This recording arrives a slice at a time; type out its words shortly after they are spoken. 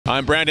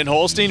I'm Brandon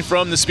Holstein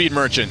from the Speed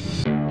Merchant.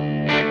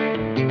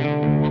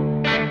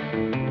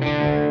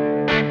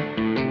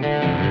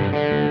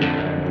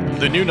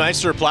 The new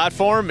Nightster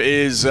platform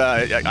is,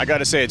 I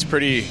gotta say, it's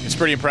pretty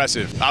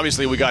impressive.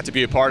 Obviously, we got to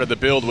be a part of the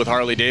build with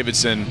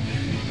Harley-Davidson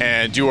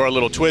and do our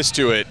little twist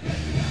to it.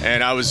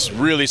 And I was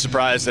really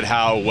surprised at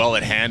how well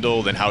it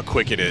handled and how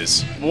quick it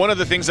is. One of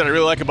the things that I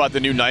really like about the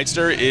new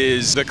Nightster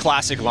is the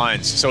classic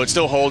lines. So it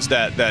still holds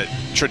that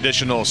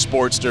traditional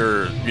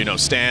Sportster,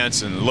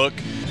 stance and look,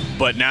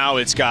 but now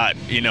it's got,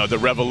 the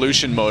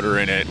Revolution motor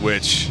in it,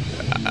 which,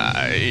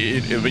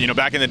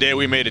 back in the day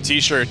we made a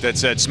T-shirt that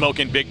said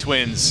 "Smoking Big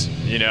Twins,"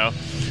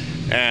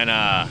 and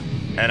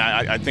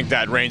I think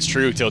that reigns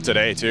true till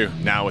today too,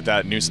 now with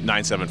that new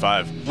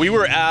 975. We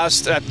were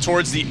asked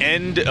towards the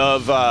end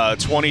of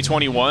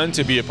 2021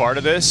 to be a part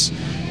of this,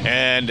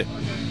 and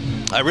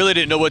I really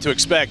didn't know what to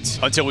expect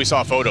until we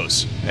saw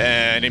photos.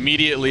 And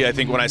immediately, I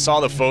think when I saw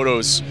the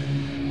photos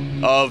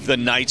of the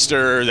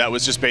Nightster, that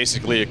was just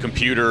basically a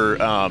computer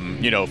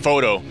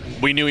photo,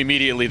 we knew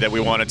immediately that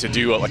we wanted to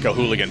do like a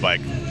hooligan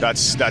bike.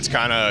 That's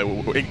kind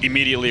of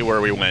immediately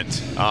where we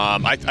went.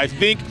 I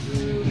think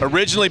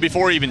originally,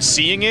 before even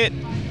seeing it,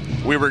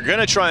 we were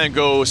gonna try and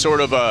go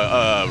sort of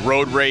a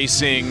road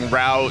racing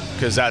route,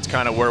 because that's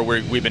kind of where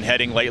we've been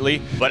heading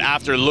lately. But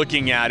after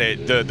looking at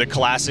it, the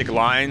classic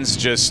lines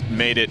just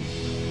made it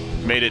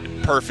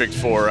perfect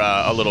for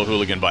a little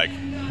hooligan bike.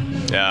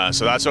 Yeah,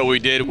 so that's what we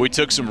did. We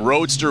took some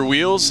Roadster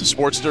wheels,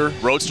 Sportster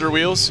Roadster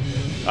wheels,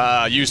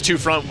 used two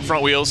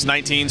front wheels,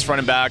 19s front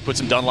and back, put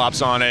some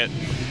Dunlops on it.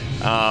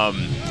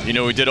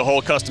 We did a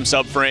whole custom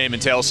subframe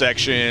and tail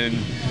section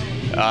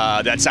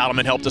that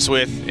Salomon helped us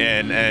with,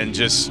 and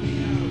just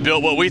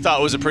built what we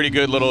thought was a pretty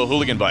good little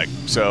hooligan bike.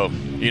 So,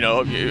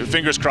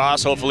 fingers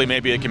crossed, hopefully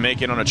maybe it can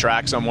make it on a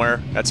track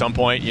somewhere at some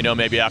point,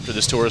 maybe after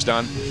this tour is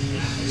done.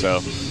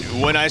 So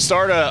when I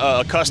start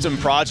a custom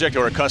project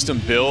or a custom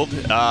build,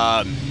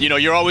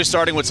 you're always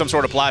starting with some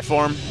sort of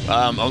platform,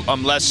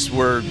 unless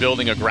we're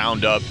building a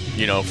ground up,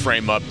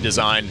 frame up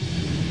design.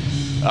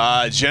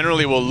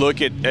 Generally we'll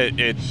look at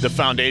the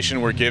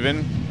foundation we're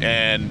given,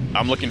 and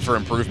I'm looking for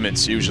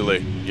improvements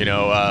usually,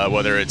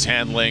 whether it's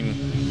handling,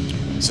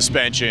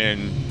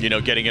 suspension,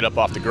 getting it up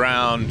off the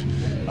ground,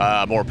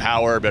 more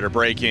power, better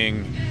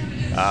braking,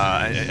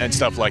 and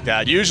stuff like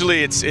that.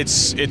 Usually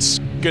it's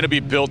going to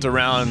be built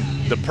around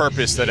the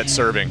purpose that it's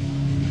serving.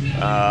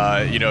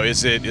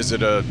 Is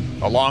it a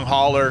long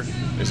hauler?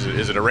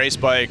 Is it a race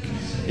bike?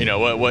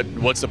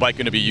 What's the bike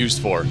going to be used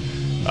for?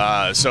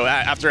 So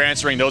after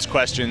answering those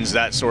questions,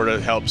 that sort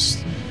of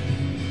helps,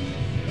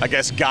 I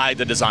guess, guide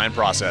the design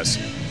process.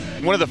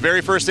 One of the very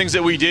first things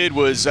that we did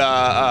was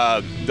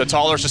the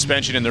taller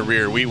suspension in the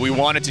rear. We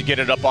wanted to get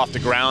it up off the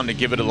ground and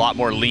give it a lot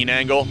more lean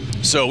angle.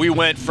 So we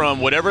went from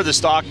whatever the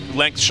stock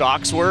length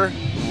shocks were,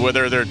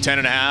 whether they're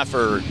 10.5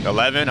 or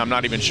 11, I'm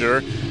not even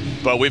sure,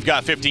 but we've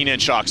got 15-inch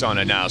shocks on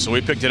it now. So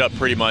we picked it up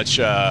pretty much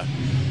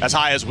as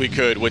high as we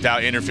could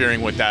without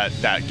interfering with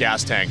that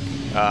gas tank.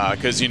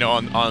 Because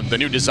on the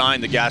new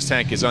design, the gas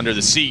tank is under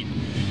the seat,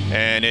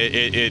 and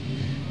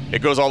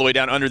it goes all the way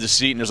down under the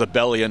seat, and there's a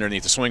belly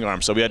underneath the swing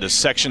arm. So we had to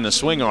section the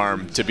swing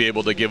arm to be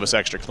able to give us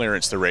extra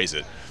clearance to raise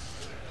it.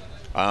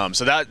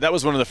 So that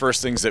was one of the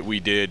first things that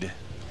we did.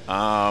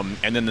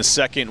 And then the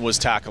second was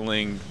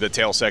tackling the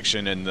tail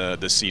section and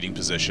the seating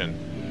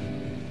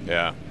position.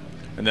 Yeah.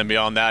 And then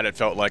beyond that, it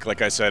felt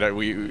like I said,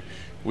 we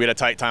had a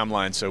tight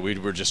timeline, so we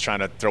were just trying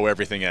to throw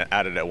everything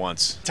at it at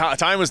once.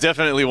 Time was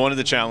definitely one of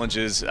the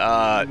challenges.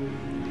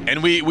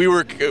 And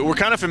we're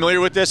kind of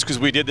familiar with this because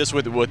we did this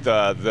with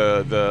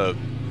the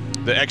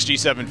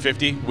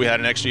XG750. We had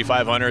an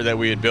XG500 that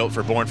we had built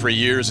for Born Free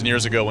years and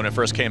years ago when it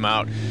first came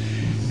out.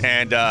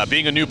 And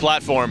being a new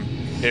platform,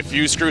 if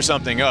you screw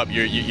something up,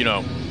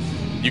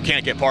 you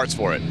can't get parts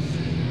for it.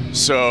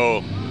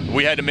 So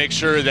we had to make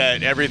sure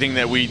that everything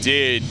that we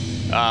did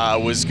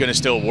was going to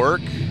still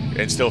work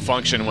and still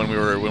function when we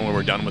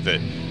were done with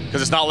it.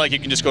 Because it's not like you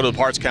can just go to the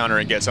parts counter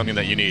and get something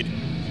that you need.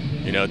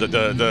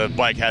 The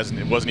bike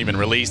wasn't even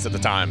released at the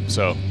time.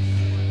 So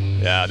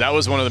yeah, that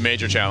was one of the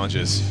major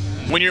challenges.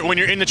 When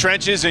you're in the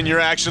trenches and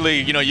you're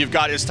actually, you've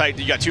got this tight,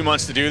 you got 2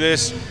 months to do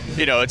this,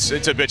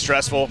 it's a bit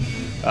stressful.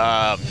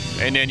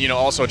 And then,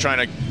 also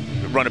trying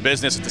to run a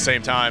business at the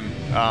same time,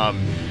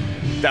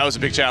 that was a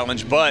big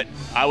challenge. But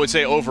I would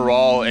say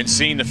overall, and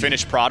seeing the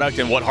finished product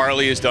and what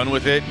Harley has done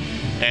with it,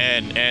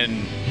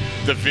 and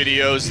the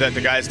videos that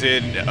the guys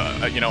did,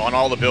 on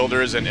all the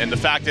builders, and the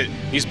fact that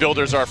these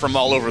builders are from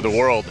all over the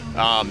world,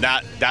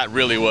 that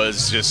really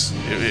was just,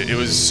 it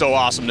was so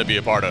awesome to be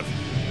a part of.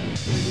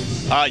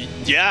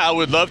 Yeah, I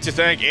would love to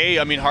thank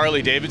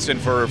Harley-Davidson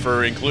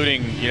for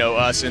including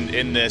us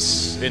in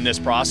this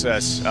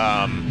process.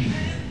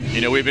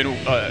 We've been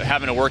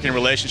having a working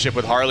relationship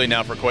with Harley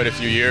now for quite a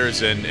few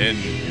years, and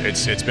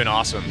it's been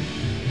awesome.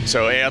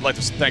 So I'd like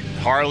to thank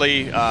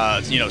Harley.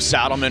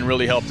 Salomon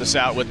really helped us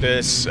out with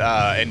this,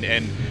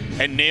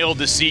 and nailed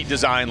the seat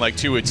design like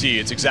to a T.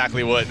 It's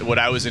exactly what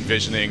I was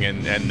envisioning,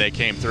 and they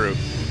came through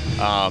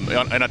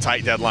on a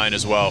tight deadline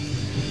as well.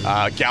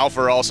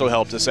 Galfer also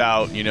helped us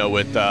out,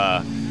 with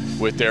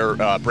with their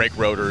brake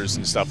rotors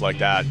and stuff like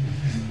that.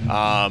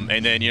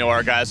 And then,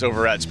 our guys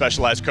over at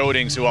Specialized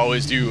Coatings who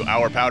always do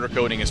our powder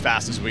coating as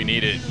fast as we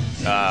need it.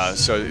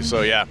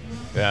 So yeah.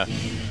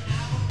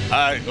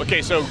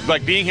 Okay, so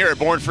like being here at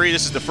Born Free,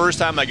 this is the first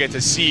time I get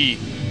to see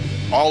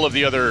all of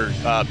the other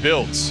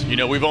builds.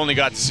 We've only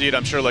got to see it,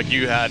 I'm sure, like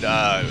you had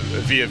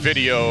via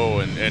video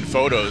and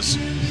photos.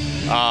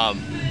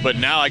 But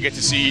now I get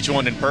to see each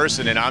one in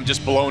person, and I'm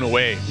just blown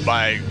away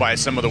by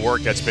some of the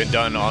work that's been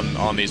done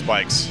on these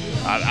bikes.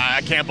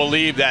 I can't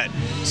believe that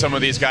some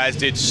of these guys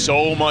did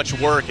so much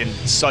work in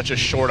such a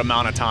short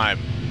amount of time.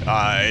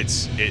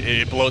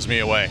 It blows me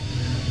away.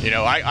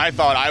 I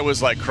thought I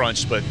was like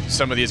crunched, but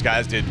some of these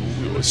guys did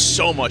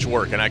so much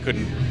work, and I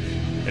couldn't.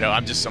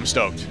 I'm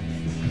stoked.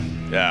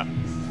 Yeah.